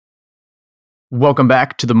Welcome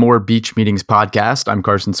back to the More Beach Meetings podcast. I'm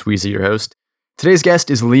Carson Sweezy, your host. Today's guest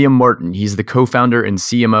is Liam Martin. He's the co-founder and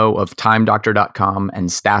CMO of TimeDoctor.com and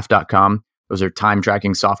Staff.com. Those are time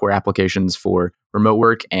tracking software applications for remote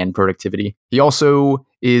work and productivity. He also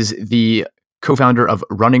is the co-founder of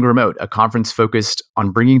Running Remote, a conference focused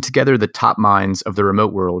on bringing together the top minds of the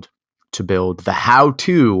remote world to build the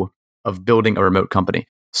how-to of building a remote company.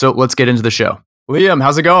 So let's get into the show. Liam,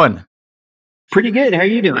 how's it going? Pretty good. How are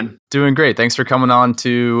you doing? Doing great. Thanks for coming on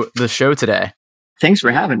to the show today. Thanks for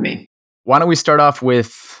having me. Why don't we start off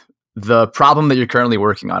with the problem that you're currently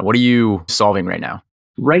working on? What are you solving right now?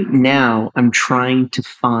 Right now, I'm trying to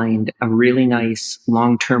find a really nice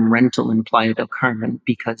long-term rental in Playa del Carmen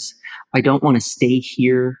because I don't want to stay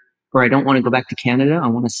here or I don't want to go back to Canada. I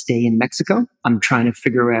want to stay in Mexico. I'm trying to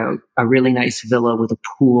figure out a really nice villa with a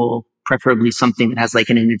pool, preferably something that has like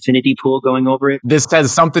an infinity pool going over it. This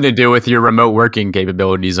has something to do with your remote working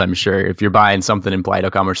capabilities, I'm sure, if you're buying something in Playa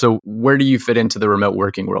del Carmen. So where do you fit into the remote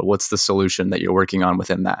working world? What's the solution that you're working on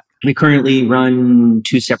within that? We currently run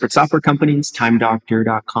two separate software companies,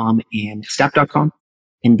 TimeDoctor.com and Staff.com.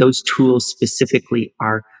 And those tools specifically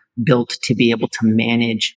are built to be able to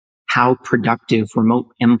manage how productive remote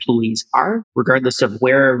employees are, regardless of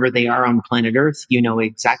wherever they are on planet Earth. You know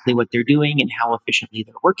exactly what they're doing and how efficiently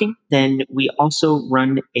they're working. Then we also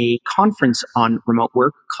run a conference on remote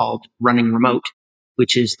work called Running Remote,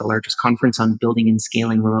 which is the largest conference on building and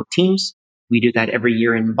scaling remote teams. We do that every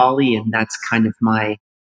year in Bali, and that's kind of my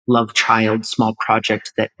love child small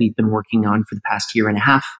project that we've been working on for the past year and a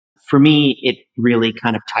half. For me, it really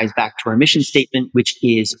kind of ties back to our mission statement, which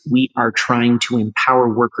is we are trying to empower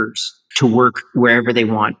workers to work wherever they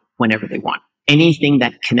want, whenever they want. Anything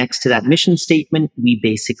that connects to that mission statement, we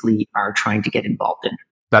basically are trying to get involved in.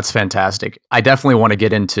 That's fantastic. I definitely want to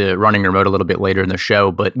get into Running Remote a little bit later in the show,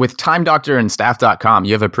 but with Time Doctor and Staff.com,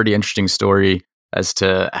 you have a pretty interesting story as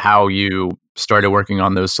to how you started working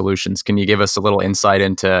on those solutions. Can you give us a little insight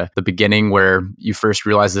into the beginning where you first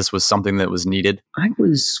realized this was something that was needed? I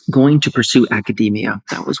was going to pursue academia.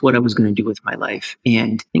 That was what I was going to do with my life.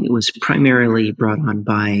 And I think it was primarily brought on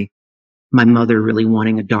by my mother really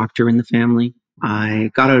wanting a doctor in the family.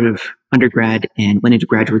 I got out of undergrad and went into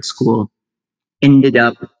graduate school, ended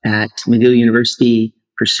up at McGill University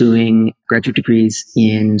pursuing graduate degrees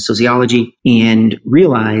in sociology, and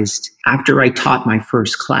realized after I taught my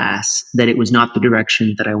first class that it was not the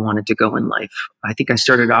direction that I wanted to go in life. I think I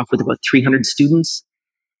started off with about 300 students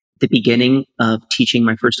at the beginning of teaching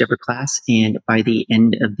my first ever class. And by the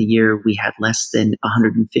end of the year, we had less than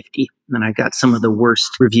 150. And I got some of the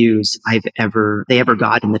worst reviews they ever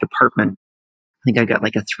got in the department. I think I got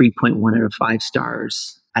like a 3.1 out of 5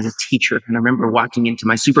 stars as a teacher. And I remember walking into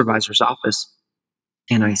my supervisor's office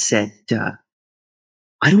and I said,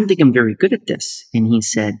 I don't think I'm very good at this. And he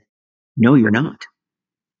said, no, you're not.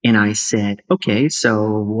 And I said, okay,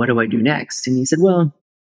 so what do I do next? And he said, well,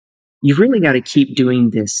 you've really got to keep doing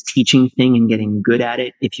this teaching thing and getting good at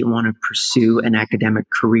it if you want to pursue an academic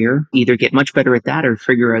career. Either get much better at that or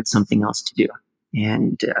figure out something else to do.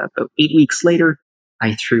 And about 8 weeks later,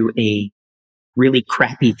 I threw a really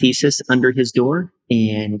crappy thesis under his door,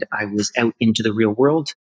 and I was out into the real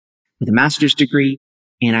world with a master's degree.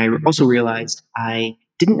 And I also realized I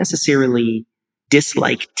didn't necessarily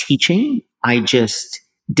dislike teaching. I just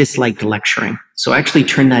disliked lecturing. So I actually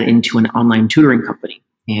turned that into an online tutoring company.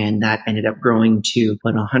 And that ended up growing to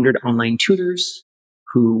about 100 online tutors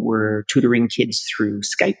who were tutoring kids through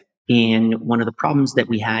Skype. And one of the problems that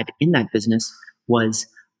we had in that business was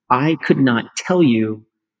I could not tell you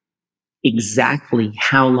exactly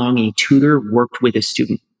how long a tutor worked with a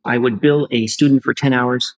student. I would bill a student for 10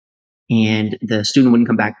 hours and the student wouldn't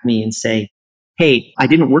come back to me and say, hey, I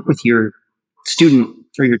didn't work with your student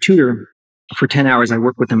or your tutor for 10 hours. I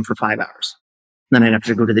worked with them for 5 hours. Then I'd have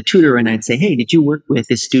to go to the tutor and I'd say, hey, did you work with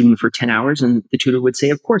this student for 10 hours? And the tutor would say,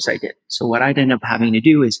 of course I did. So what I'd end up having to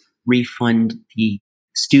do is refund the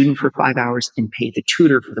student for 5 hours and pay the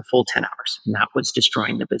tutor for the full 10 hours. And that was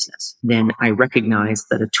destroying the business. Then I recognized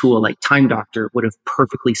that a tool like Time Doctor would have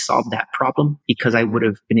perfectly solved that problem because I would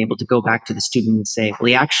have been able to go back to the student and say, well,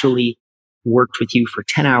 he actually worked with you for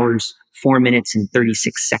 10 hours, 4 minutes and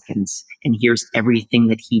 36 seconds. And here's everything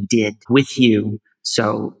that he did with you.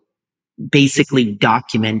 So basically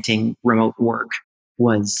documenting remote work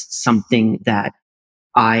was something that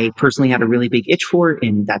I personally had a really big itch for.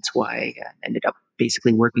 And that's why I ended up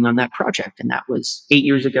basically working on that project. And that was 8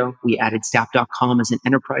 years ago. We added Staff.com as an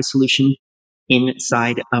enterprise solution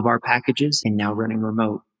inside of our packages and now Running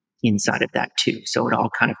Remote inside of that too. So it all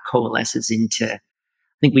kind of coalesces into, I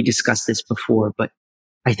think we discussed this before, but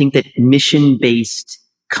I think that mission-based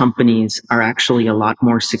companies are actually a lot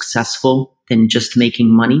more successful than just making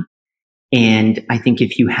money. And I think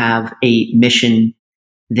if you have a mission,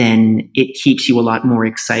 then it keeps you a lot more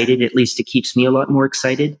excited. At least it keeps me a lot more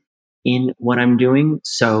excited in what I'm doing.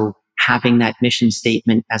 So having that mission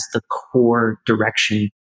statement as the core direction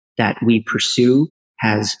that we pursue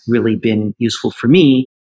has really been useful for me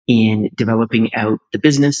in developing out the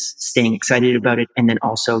business, staying excited about it, and then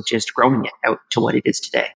also just growing it out to what it is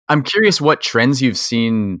today. I'm curious what trends you've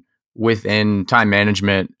seen within time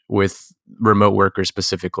management with remote workers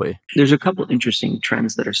specifically. There's a couple interesting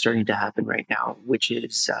trends that are starting to happen right now, which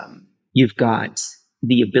is you've got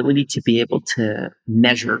the ability to be able to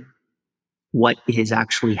measure what is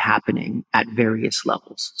actually happening at various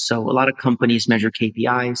levels. So a lot of companies measure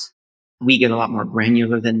KPIs. We get a lot more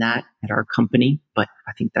granular than that at our company, but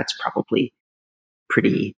I think that's probably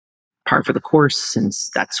pretty par for the course since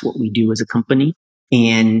that's what we do as a company.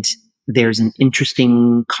 And there's an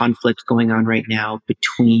interesting conflict going on right now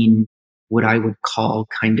between what I would call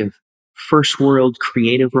kind of first world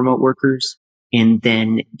creative remote workers and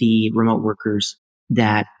then the remote workers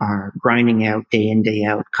that are grinding out day in, day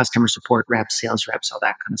out, customer support reps, sales reps, all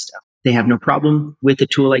that kind of stuff. They have no problem with a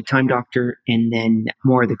tool like Time Doctor, and then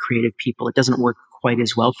more of the creative people, it doesn't work quite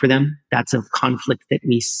as well for them. That's a conflict that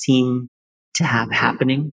we seem to have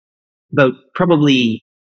happening. About probably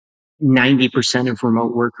 90% of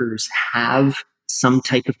remote workers have some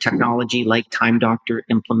type of technology like Time Doctor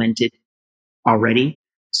implemented already.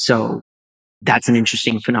 So that's an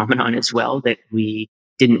interesting phenomenon as well that we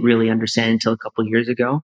didn't really understand until a couple of years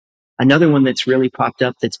ago. Another one that's really popped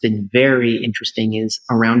up that's been very interesting is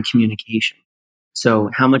around communication. So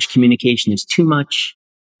how much communication is too much?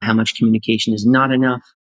 How much communication is not enough?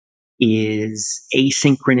 Is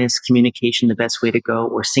asynchronous communication the best way to go,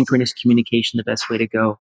 or synchronous communication the best way to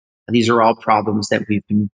go? These are all problems that we've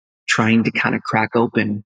been trying to kind of crack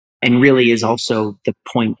open, and really is also the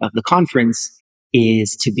point of the conference,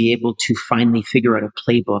 is to be able to finally figure out a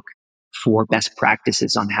playbook for best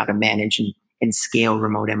practices on how to manage and scale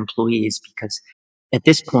remote employees. Because at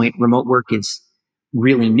this point, remote work is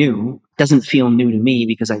really new. It doesn't feel new to me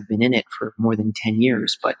because I've been in it for more than 10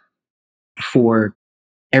 years. But for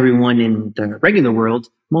everyone in the regular world,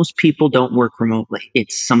 most people don't work remotely.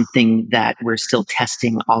 It's something that we're still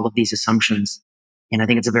testing all of these assumptions. And I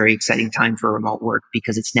think it's a very exciting time for remote work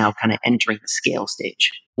because it's now kind of entering the scale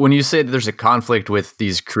stage. When you say that there's a conflict with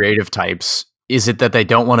these creative types, is it that they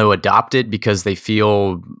don't want to adopt it because they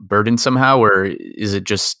feel burdened somehow, or is it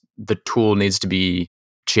just the tool needs to be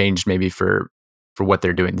changed maybe for what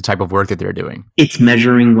they're doing, the type of work that they're doing? It's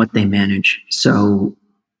measuring what they manage. So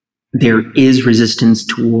there is resistance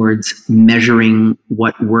towards measuring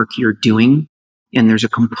what work you're doing. And there's a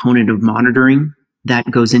component of monitoring that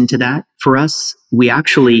goes into that. For us, we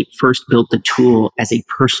actually first built the tool as a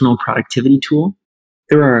personal productivity tool.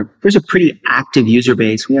 There's a pretty active user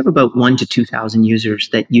base. We have about 1,000 to 2,000 users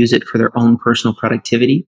that use it for their own personal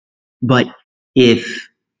productivity. But if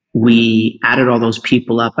we added all those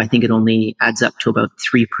people up, I think it only adds up to about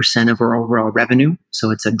 3% of our overall revenue.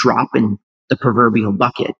 So it's a drop in the proverbial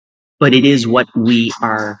bucket. But it is what we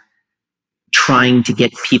are trying to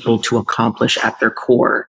get people to accomplish at their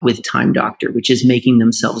core with Time Doctor, which is making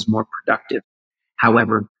themselves more productive.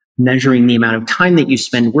 However, measuring the amount of time that you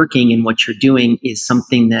spend working and what you're doing is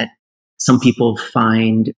something that some people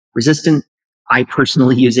find resistant. I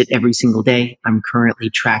personally use it every single day. I'm currently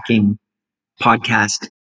tracking podcast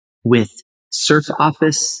with Surf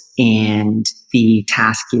Office, and the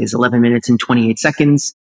task is 11 minutes and 28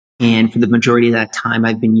 seconds. And for the majority of that time,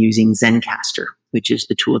 I've been using Zencastr, which is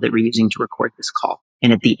the tool that we're using to record this call.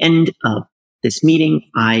 And at the end of this meeting,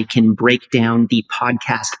 I can break down the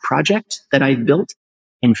podcast project that I've built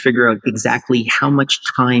and figure out exactly how much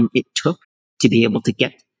time it took to be able to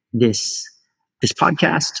get this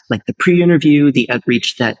podcast, like the pre-interview, the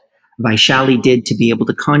outreach that Vaishali did to be able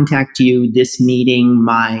to contact you, this meeting,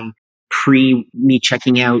 me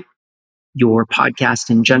checking out your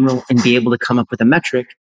podcast in general, and be able to come up with a metric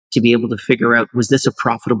to be able to figure out, was this a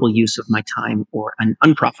profitable use of my time or an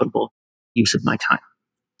unprofitable use of my time?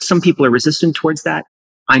 Some people are resistant towards that.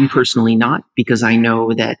 I'm personally not, because I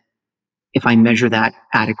know that if I measure that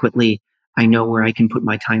adequately, I know where I can put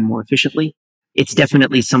my time more efficiently. It's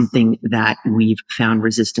definitely something that we've found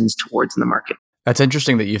resistance towards in the market. That's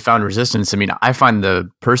interesting that you found resistance. I mean, I find the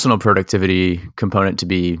personal productivity component to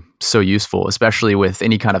be so useful, especially with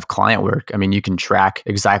any kind of client work. I mean, you can track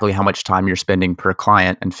exactly how much time you're spending per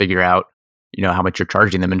client and figure out, how much you're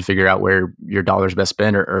charging them and figure out where your dollar's best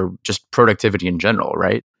spent, or just productivity in general,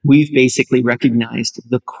 right? We've basically recognized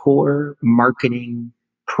the core marketing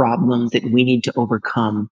problem that we need to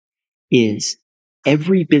overcome is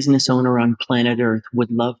Every business owner on planet Earth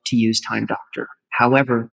would love to use Time Doctor.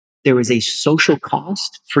 However, there is a social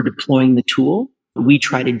cost for deploying the tool. What we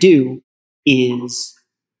try to do is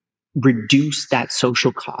reduce that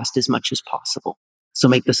social cost as much as possible. So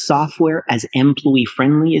make the software as employee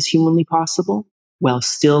friendly as humanly possible, while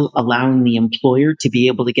still allowing the employer to be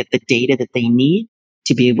able to get the data that they need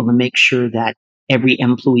to be able to make sure that every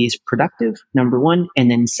employee is productive, number one.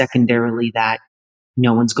 And then secondarily, that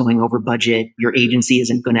no one's going over budget. Your agency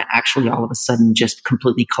isn't going to actually all of a sudden just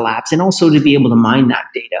completely collapse. And also to be able to mine that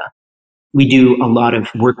data. We do a lot of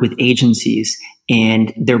work with agencies,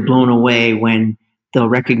 and they're blown away when they'll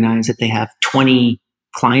recognize that they have 20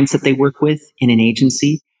 clients that they work with in an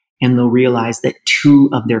agency, and they'll realize that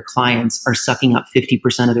 2 of their clients are sucking up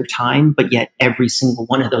 50% of their time, but yet every single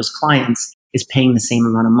one of those clients is paying the same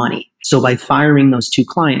amount of money. So by firing those 2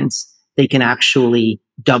 clients, they can actually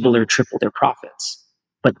double or triple their profits.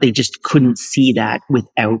 But they just couldn't see that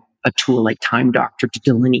without a tool like Time Doctor to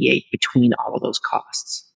delineate between all of those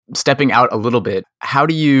costs. Stepping out a little bit, how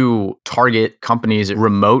do you target companies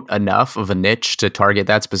remote enough of a niche to target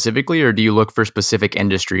that specifically? Or do you look for specific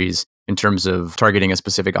industries in terms of targeting a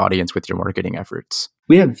specific audience with your marketing efforts?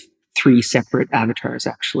 We have 3 separate avatars,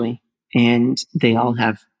 actually, and they all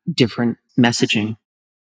have different messaging.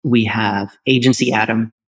 We have Agency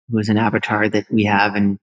Adam, who is an avatar that we have,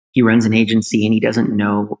 and he runs an agency and he doesn't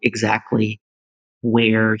know exactly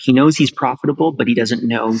where. He knows he's profitable, but he doesn't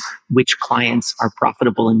know which clients are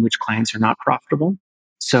profitable and which clients are not profitable.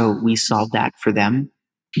 So we solve that for them.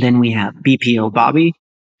 Then we have BPO Bobby,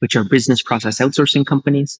 which are business process outsourcing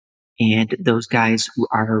companies. And those guys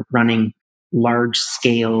are running large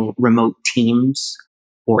scale remote teams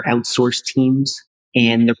or outsourced teams.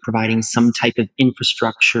 And they're providing some type of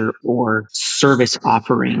infrastructure or service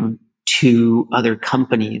offering to other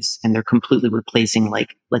companies, and they're completely replacing,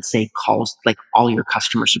 like, let's say, calls, like all your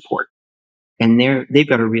customer support. And they've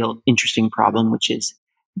got a real interesting problem, which is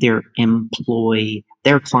their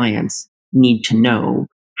clients need to know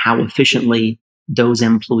how efficiently those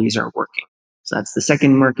employees are working. So that's the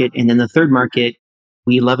second market. And then the third market,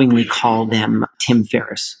 we lovingly call them Tim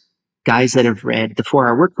Ferriss, guys that have read The 4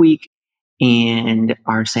 Hour Workweek and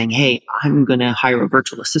are saying, hey, I'm going to hire a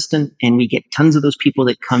virtual assistant. And we get tons of those people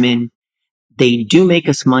that come in. They do make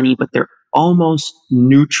us money, but they're almost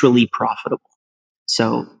neutrally profitable.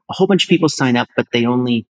 So a whole bunch of people sign up, but they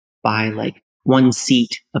only buy like 1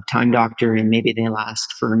 seat of Time Doctor, and maybe they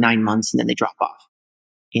last for 9 months and then they drop off.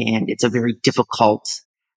 And it's a very difficult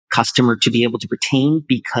customer to be able to retain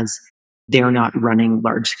because they're not running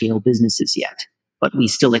large scale businesses yet. But we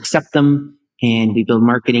still accept them, and we build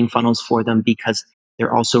marketing funnels for them because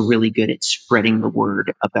they're also really good at spreading the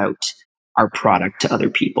word about our product to other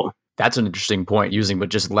people. That's an interesting point, but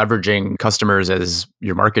just leveraging customers as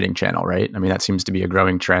your marketing channel, right? I mean, that seems to be a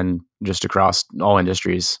growing trend just across all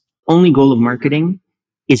industries. Only goal of marketing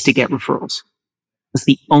is to get referrals. That's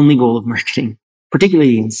the only goal of marketing,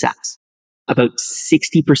 particularly in SaaS. About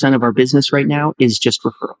 60% of our business right now is just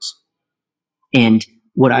referrals. And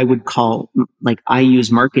what I would call, like, I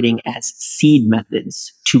use marketing as seed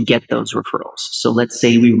methods to get those referrals. So let's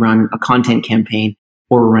say we run a content campaign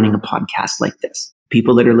or we're running a podcast like this.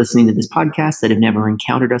 People that are listening to this podcast that have never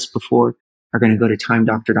encountered us before are going to go to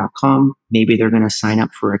timedoctor.com. Maybe they're going to sign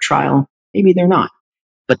up for a trial. Maybe they're not.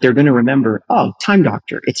 But they're going to remember, oh, Time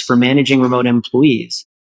Doctor, it's for managing remote employees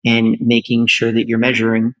and making sure that you're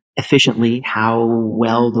measuring efficiently how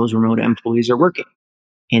well those remote employees are working.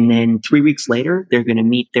 And then 3 weeks later, they're going to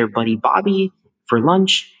meet their buddy Bobby for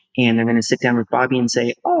lunch, and they're going to sit down with Bobby and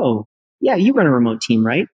say, oh, yeah, you run a remote team,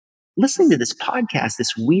 right? Listening to this podcast,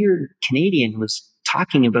 this weird Canadian was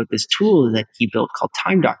talking about this tool that he built called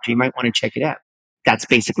Time Doctor. You might want to check it out. That's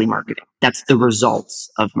basically marketing. That's the results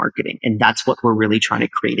of marketing. And that's what we're really trying to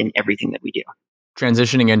create in everything that we do.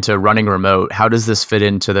 Transitioning into running remote, how does this fit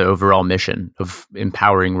into the overall mission of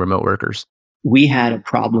empowering remote workers? We had a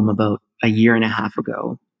problem about a year and a half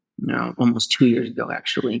ago, almost 2 years ago,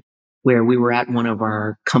 actually, where we were at one of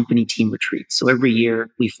our company team retreats. So every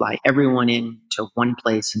year we fly everyone in to one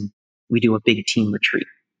place and we do a big team retreat.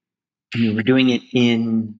 And we were doing it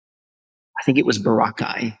I think it was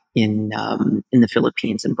Boracay in the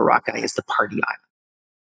Philippines. And Boracay is the party island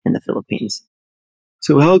in the Philippines.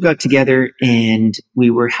 So we all got together and we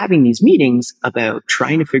were having these meetings about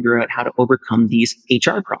trying to figure out how to overcome these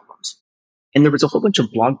HR problems. And there was a whole bunch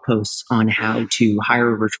of blog posts on how to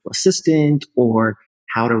hire a virtual assistant or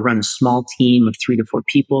how to run a small team of 3 to 4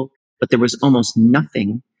 people. But there was almost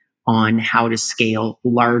nothing on how to scale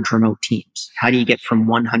large remote teams. How do you get from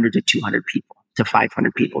 100 to 200 people to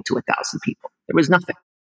 500 people to 1,000 people? There was nothing.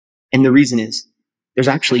 And the reason is there's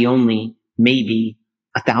actually only maybe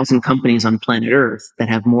 1,000 companies on planet Earth that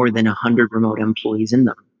have more than 100 remote employees in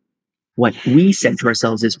them. What we said to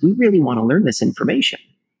ourselves is we really want to learn this information.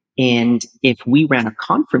 And if we ran a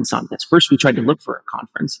conference on this, first we tried to look for a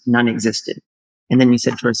conference, none existed. And then we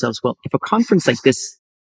said to ourselves, well, if a conference like this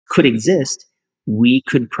could exist, we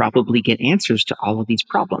could probably get answers to all of these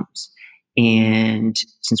problems. And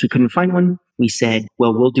since we couldn't find one, we said,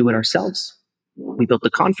 well, we'll do it ourselves. We built the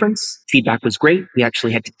conference. Feedback was great. We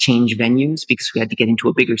actually had to change venues because we had to get into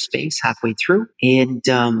a bigger space halfway through. And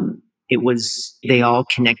they all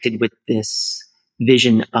connected with this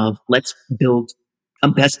vision of let's build a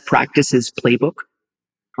best practices playbook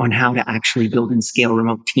on how to actually build and scale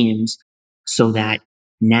remote teams so that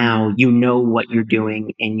now you know what you're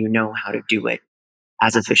doing and you know how to do it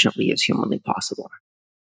as efficiently as humanly possible.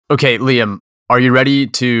 Okay, Liam, are you ready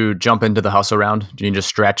to jump into the hustle round? Do you need to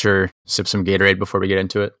stretch or sip some Gatorade before we get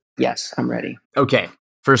into it? Yes, I'm ready. Okay,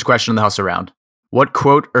 first question in the hustle round. What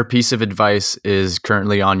quote or piece of advice is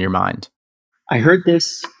currently on your mind? I heard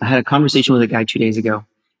this. I had a conversation with a guy 2 days ago,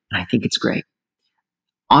 and I think it's great.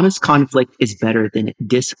 Honest conflict is better than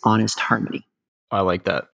dishonest harmony. I like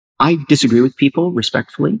that. I disagree with people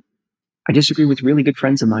respectfully. I disagree with really good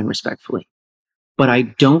friends of mine respectfully. But I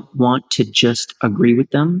don't want to just agree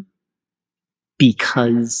with them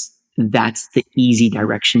because that's the easy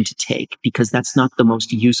direction to take, because that's not the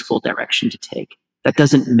most useful direction to take. That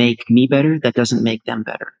doesn't make me better. That doesn't make them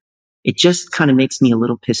better. It just kind of makes me a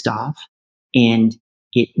little pissed off, and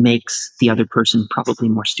it makes the other person probably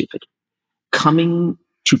more stupid. Coming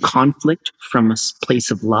to conflict from a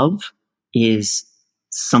place of love is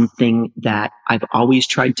something that I've always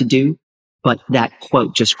tried to do, but that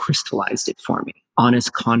quote just crystallized it for me.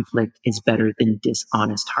 Honest conflict is better than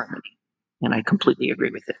dishonest harmony. And I completely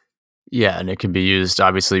agree with it. Yeah, and it can be used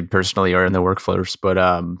obviously personally or in the workforce, but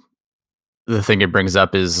the thing it brings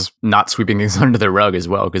up is not sweeping things under the rug as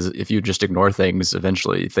well, because if you just ignore things,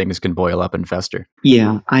 eventually things can boil up and fester.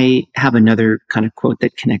 Yeah, I have another kind of quote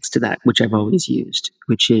that connects to that, which I've always used,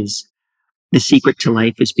 which is the secret to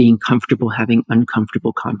life is being comfortable having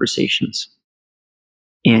uncomfortable conversations.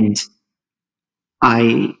 And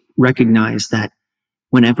I recognize that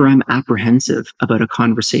whenever I'm apprehensive about a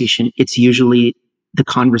conversation, it's usually the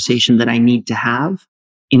conversation that I need to have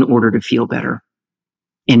in order to feel better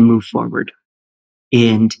and move forward.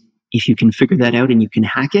 And if you can figure that out and you can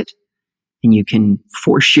hack it and you can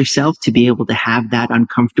force yourself to be able to have that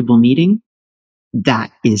uncomfortable meeting,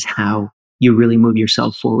 that is how you really move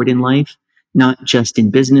yourself forward in life, not just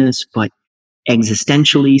in business, but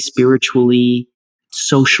existentially, spiritually,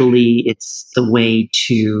 socially. It's the way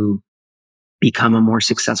to become a more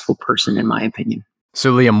successful person, in my opinion.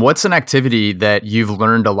 So, Liam, what's an activity that you've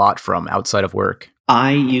learned a lot from outside of work?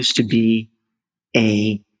 I used to be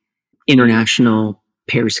a international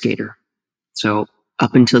pair skater. So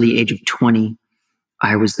up until the age of 20,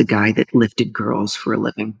 I was the guy that lifted girls for a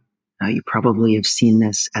living. You probably have seen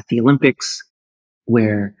this at the Olympics,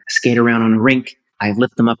 where I skate around on a rink. I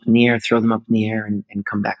lift them up in the air, throw them up in the air, and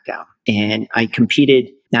come back down. And I competed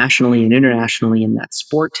nationally and internationally in that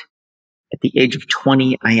sport. At the age of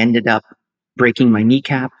 20, I ended up breaking my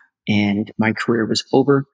kneecap and my career was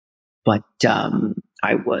over. But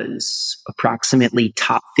I was approximately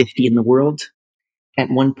top 50 in the world at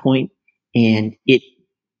one point, and it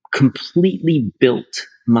completely built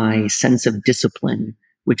my sense of discipline,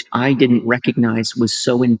 which I didn't recognize was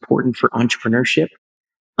so important for entrepreneurship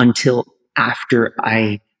until after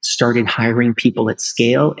I started hiring people at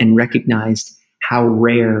scale and recognized how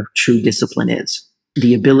rare true discipline is.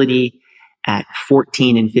 The ability at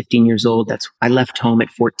 14 and 15 years old, I left home at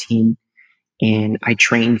 14 and I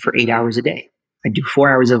trained for 8 hours a day. I do 4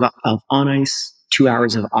 hours of on ice, 2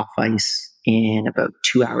 hours of off ice, and about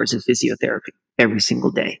 2 hours of physiotherapy every single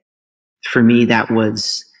day. For me, that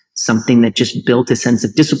was something that just built a sense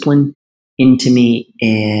of discipline into me.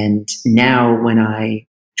 And now when I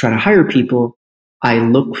try to hire people, I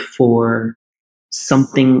look for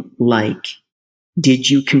something like, did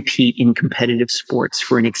you compete in competitive sports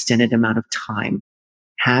for an extended amount of time?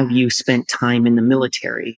 Have you spent time in the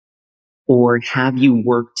military? Or have you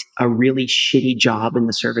worked a really shitty job in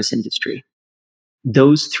the service industry?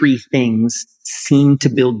 Those three things seem to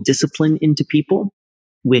build discipline into people,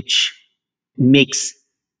 which makes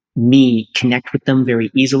me connect with them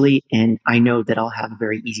very easily. And I know that I'll have a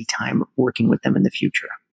very easy time working with them in the future.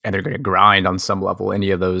 And they're going to grind on some level.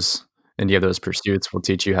 Any of those pursuits will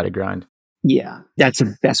teach you how to grind. Yeah, that's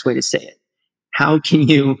the best way to say it. How can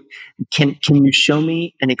you show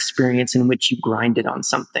me an experience in which you grinded on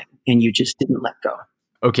something and you just didn't let go?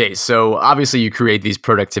 Okay, so obviously you create these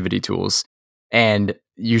productivity tools, and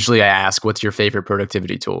usually I ask, what's your favorite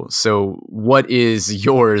productivity tool? So what is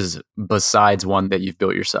yours besides one that you've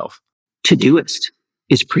built yourself? Todoist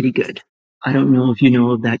is pretty good. I don't know if you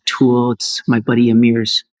know of that tool. It's my buddy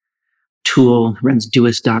Amir's tool, runs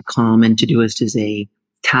Doist.com, and Todoist is a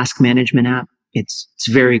task management app. It's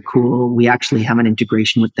very cool. We actually have an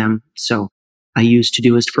integration with them. So I use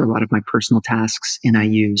Todoist for a lot of my personal tasks, and I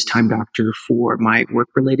use Time Doctor for my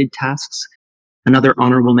work-related tasks. Another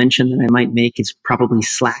honorable mention that I might make is probably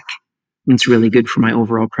Slack. It's really good for my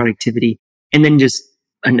overall productivity. And then just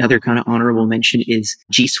another kind of honorable mention is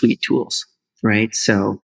G Suite tools, right?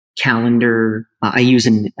 So calendar, I use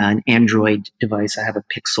an Android device. I have a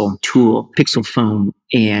Pixel tool, Pixel phone,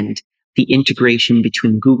 and the integration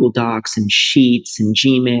between Google Docs and Sheets and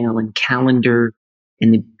Gmail and calendar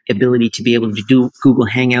and the ability to be able to do Google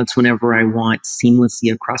Hangouts whenever I want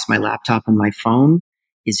seamlessly across my laptop and my phone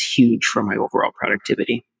is huge for my overall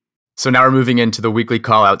productivity. So now we're moving into the weekly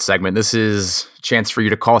call out segment. This is a chance for you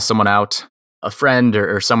to call someone out, a friend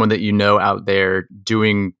or someone that you know out there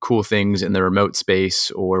doing cool things in the remote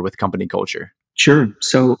space or with company culture. Sure.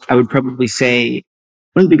 So I would probably say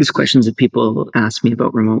one of the biggest questions that people ask me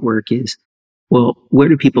about remote work is, well, where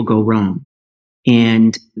do people go wrong?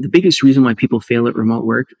 And the biggest reason why people fail at remote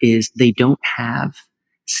work is they don't have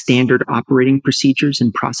standard operating procedures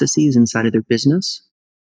and processes inside of their business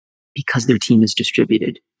because their team is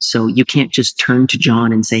distributed. So you can't just turn to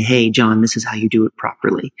John and say, hey, John, this is how you do it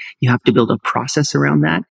properly. You have to build a process around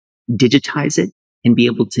that, digitize it, and be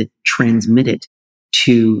able to transmit it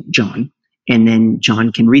to John. And then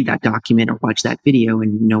John can read that document or watch that video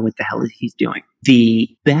and know what the hell he's doing. The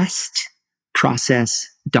best process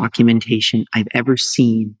documentation I've ever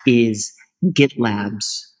seen is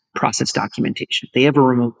GitLab's process documentation. They have a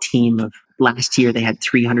remote team of, last year they had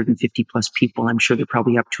 350 plus people. I'm sure they're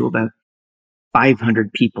probably up to about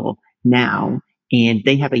 500 people now. And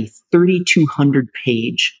they have a 3,200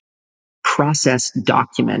 page process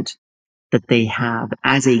document that they have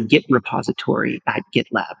as a Git repository at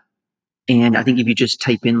GitLab. And I think if you just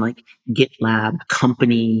type in like GitLab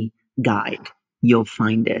company guide, you'll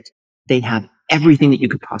find it. They have everything that you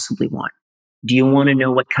could possibly want. Do you want to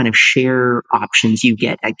know what kind of share options you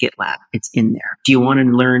get at GitLab? It's in there. Do you want to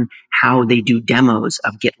learn how they do demos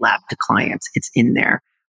of GitLab to clients? It's in there.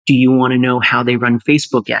 Do you want to know how they run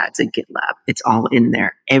Facebook ads at GitLab? It's all in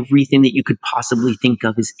there. Everything that you could possibly think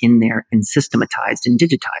of is in there and systematized and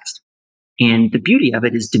digitized. And the beauty of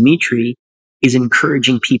it is Dimitri is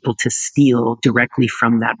encouraging people to steal directly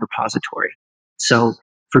from that repository. So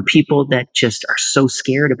for people that just are so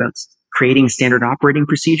scared about creating standard operating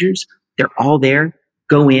procedures, they're all there.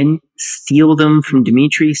 Go in, steal them from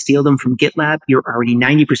Dimitri, steal them from GitLab. You're already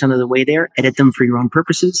 90% of the way there. Edit them for your own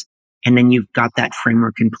purposes. And then you've got that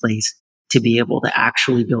framework in place to be able to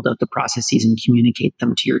actually build out the processes and communicate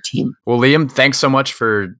them to your team. Well, Liam, thanks so much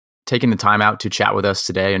for taking the time out to chat with us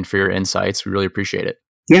today and for your insights. We really appreciate it.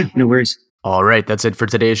 Yeah, no worries. All right, that's it for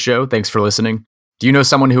today's show. Thanks for listening. Do you know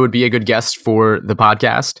someone who would be a good guest for the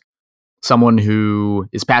podcast? Someone who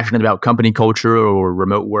is passionate about company culture or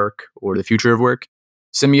remote work or the future of work?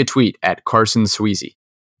 Send me a tweet at Carson Sweezy.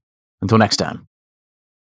 Until next time.